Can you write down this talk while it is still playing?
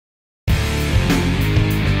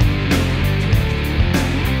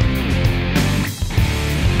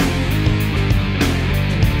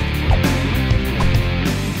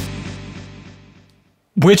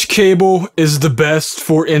Which cable is the best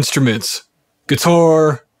for instruments?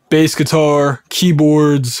 Guitar, bass guitar,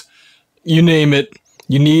 keyboards, you name it.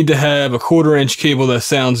 You need to have a 1/4 inch cable that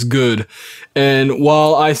sounds good. And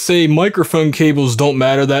while I say microphone cables don't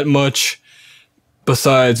matter that much,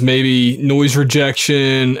 besides maybe noise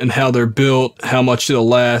rejection and how they're built, how much they'll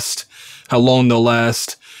last, how long they'll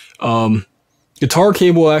last, guitar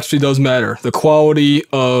cable actually does matter. The quality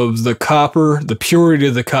of the copper, the purity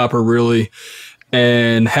of the copper really,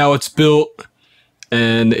 and how it's built,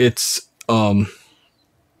 and its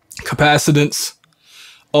capacitance.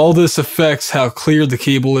 All this affects how clear the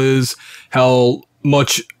cable is, how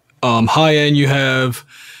much high end you have.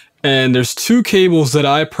 And there's 2 cables that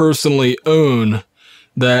I personally own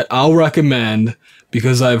that I'll recommend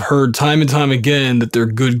because I've heard time and time again that they're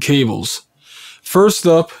good cables. First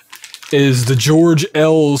up is the George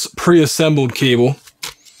L's pre-assembled cable.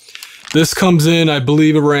 This comes in, I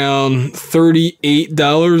believe, around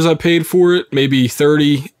 $38 I paid for it, maybe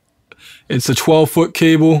 $30. It's a 12-foot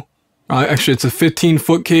cable. Actually, it's a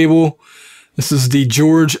 15-foot cable. This is the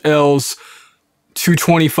George L's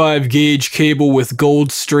 225 gauge cable with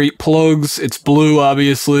gold straight plugs. It's blue,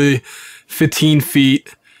 obviously, 15 feet.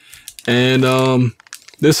 And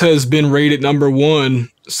this has been rated #1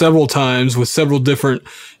 several times with several different,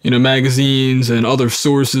 magazines and other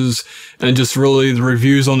sources. And just really, the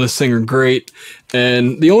reviews on this thing are great.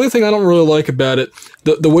 And the only thing I don't really like about it,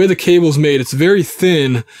 the way the cable's made, it's very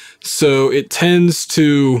thin, so it tends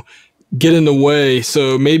to get in the way,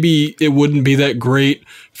 so maybe it wouldn't be that great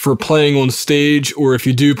for playing on stage, or if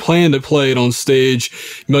you do plan to play it on stage,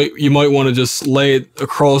 you might want to just lay it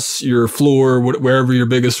across your floor, wherever your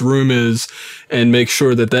biggest room is, and make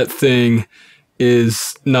sure that that thing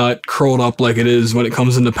is not curled up like it is when it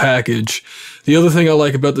comes in the package. The other thing I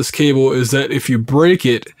like about this cable is that if you break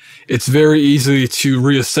it, it's very easy to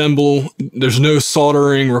reassemble. There's no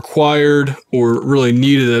soldering required or really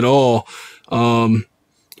needed at all.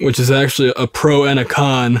 Which is actually a pro and a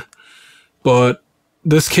con, but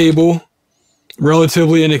this cable,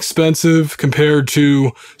 relatively inexpensive compared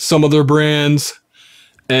to some other brands,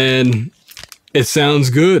 and it sounds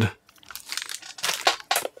good.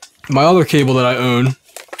 My other cable that I own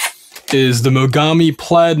is the Mogami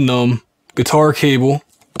Platinum guitar cable,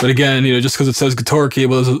 but again, just because it says guitar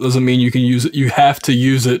cable doesn't mean you can use it. You have to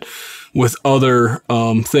use it with other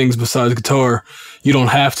things besides guitar. You don't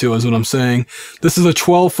have to, is what I'm saying. This is a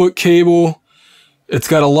 12-foot cable. It's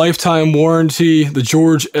got a lifetime warranty. The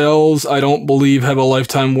George L's, I don't believe, have a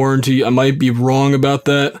lifetime warranty. I might be wrong about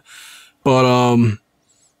that. But,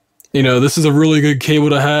 this is a really good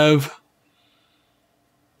cable to have.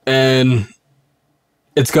 And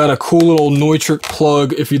it's got a cool little nitric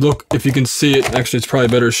plug. If you can see it, actually it's probably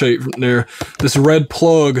better to show you from there. This red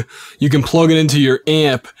plug, you can plug it into your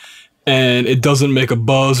amp, and it doesn't make a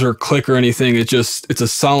buzz or click or anything. It's a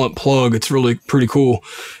silent plug. It's really pretty cool.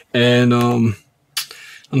 And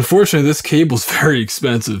unfortunately, this cable is very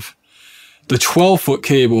expensive. The 12-foot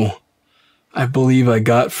cable, I believe I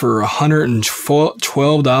got for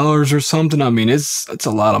 $112 or something. I mean, it's a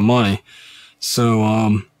lot of money.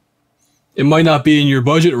 So it might not be in your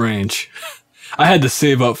budget range. I had to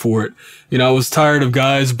save up for it. I was tired of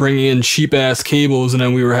guys bringing in cheap-ass cables, and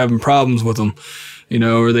then we were having problems with them.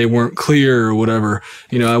 Or they weren't clear or whatever.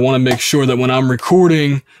 I want to make sure that when I'm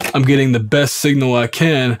recording, I'm getting the best signal I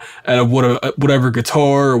can out of whatever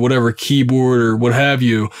guitar or whatever keyboard or what have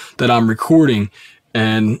you that I'm recording.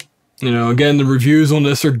 And, again, the reviews on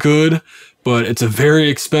this are good, but it's a very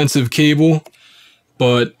expensive cable.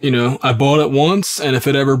 But, I bought it once, and if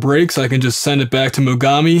it ever breaks, I can just send it back to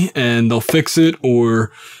Mogami, and they'll fix it,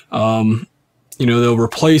 or, they'll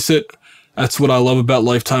replace it. That's what I love about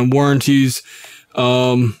lifetime warranties.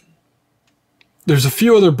 There's a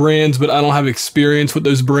few other brands, but I don't have experience with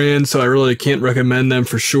those brands, so I really can't recommend them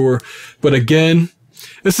for sure. But again,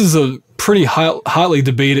 this is a pretty hotly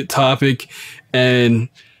debated topic, and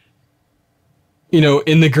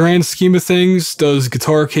in the grand scheme of things, does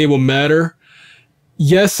guitar cable matter?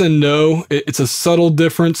 Yes and no. It's a subtle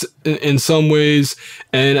difference in some ways,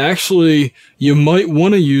 and actually you might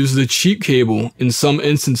want to use the cheap cable in some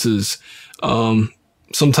instances.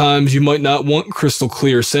 Sometimes you might not want crystal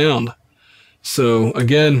clear sound. So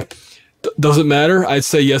again, does it matter? I'd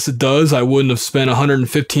say yes, it does. I wouldn't have spent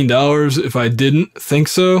 $115 if I didn't think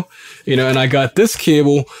so. And I got this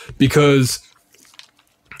cable because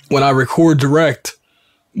when I record direct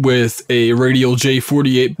with a Radial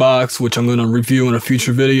J48 box, which I'm going to review in a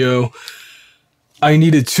future video, I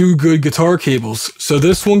needed 2 good guitar cables. So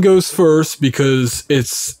this one goes first because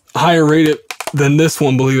it's higher rated than this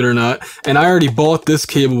one, believe it or not. And I already bought this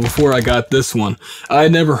cable before I got this one. I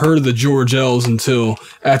had never heard of the George L's until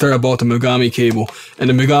after I bought the Mogami cable. And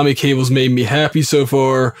the Mogami cables made me happy so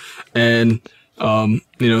far. And,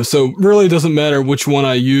 you know, so really it doesn't matter which one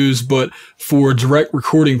I use, but for direct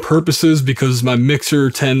recording purposes, because my mixer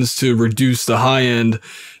tends to reduce the high end,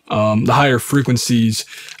 the higher frequencies,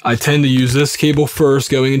 I tend to use this cable first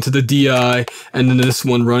going into the DI, and then this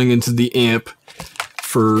one running into the amp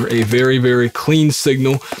for a very, very clean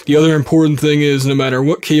signal. The other important thing is, no matter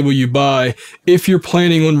what cable you buy, if you're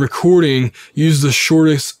planning on recording, use the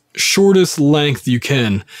shortest length you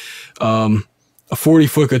can. A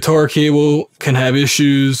 40-foot guitar cable can have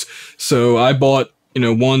issues, so I bought, you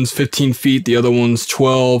know, one's 15 feet, the other one's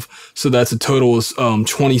 12, so that's a total of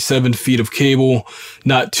 27 feet of cable.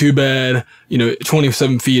 Not too bad, you know,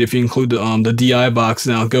 27 feet if you include the DI box.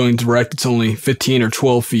 Now going direct, it's only 15 or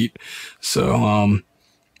 12 feet. So,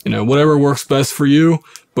 you know, whatever works best for you,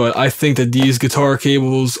 but I think that these guitar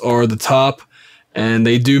cables are the top, and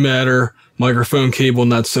they do matter. Microphone cable,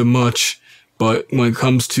 not so much, but when it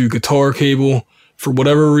comes to guitar cable, for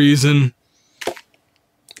whatever reason,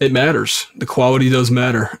 it matters. The quality does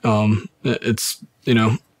matter. It's, you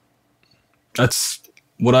know, that's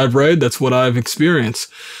what I've read, that's what I've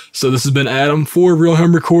experienced. So this has been Adam for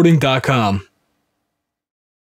RealHomeRecording.com.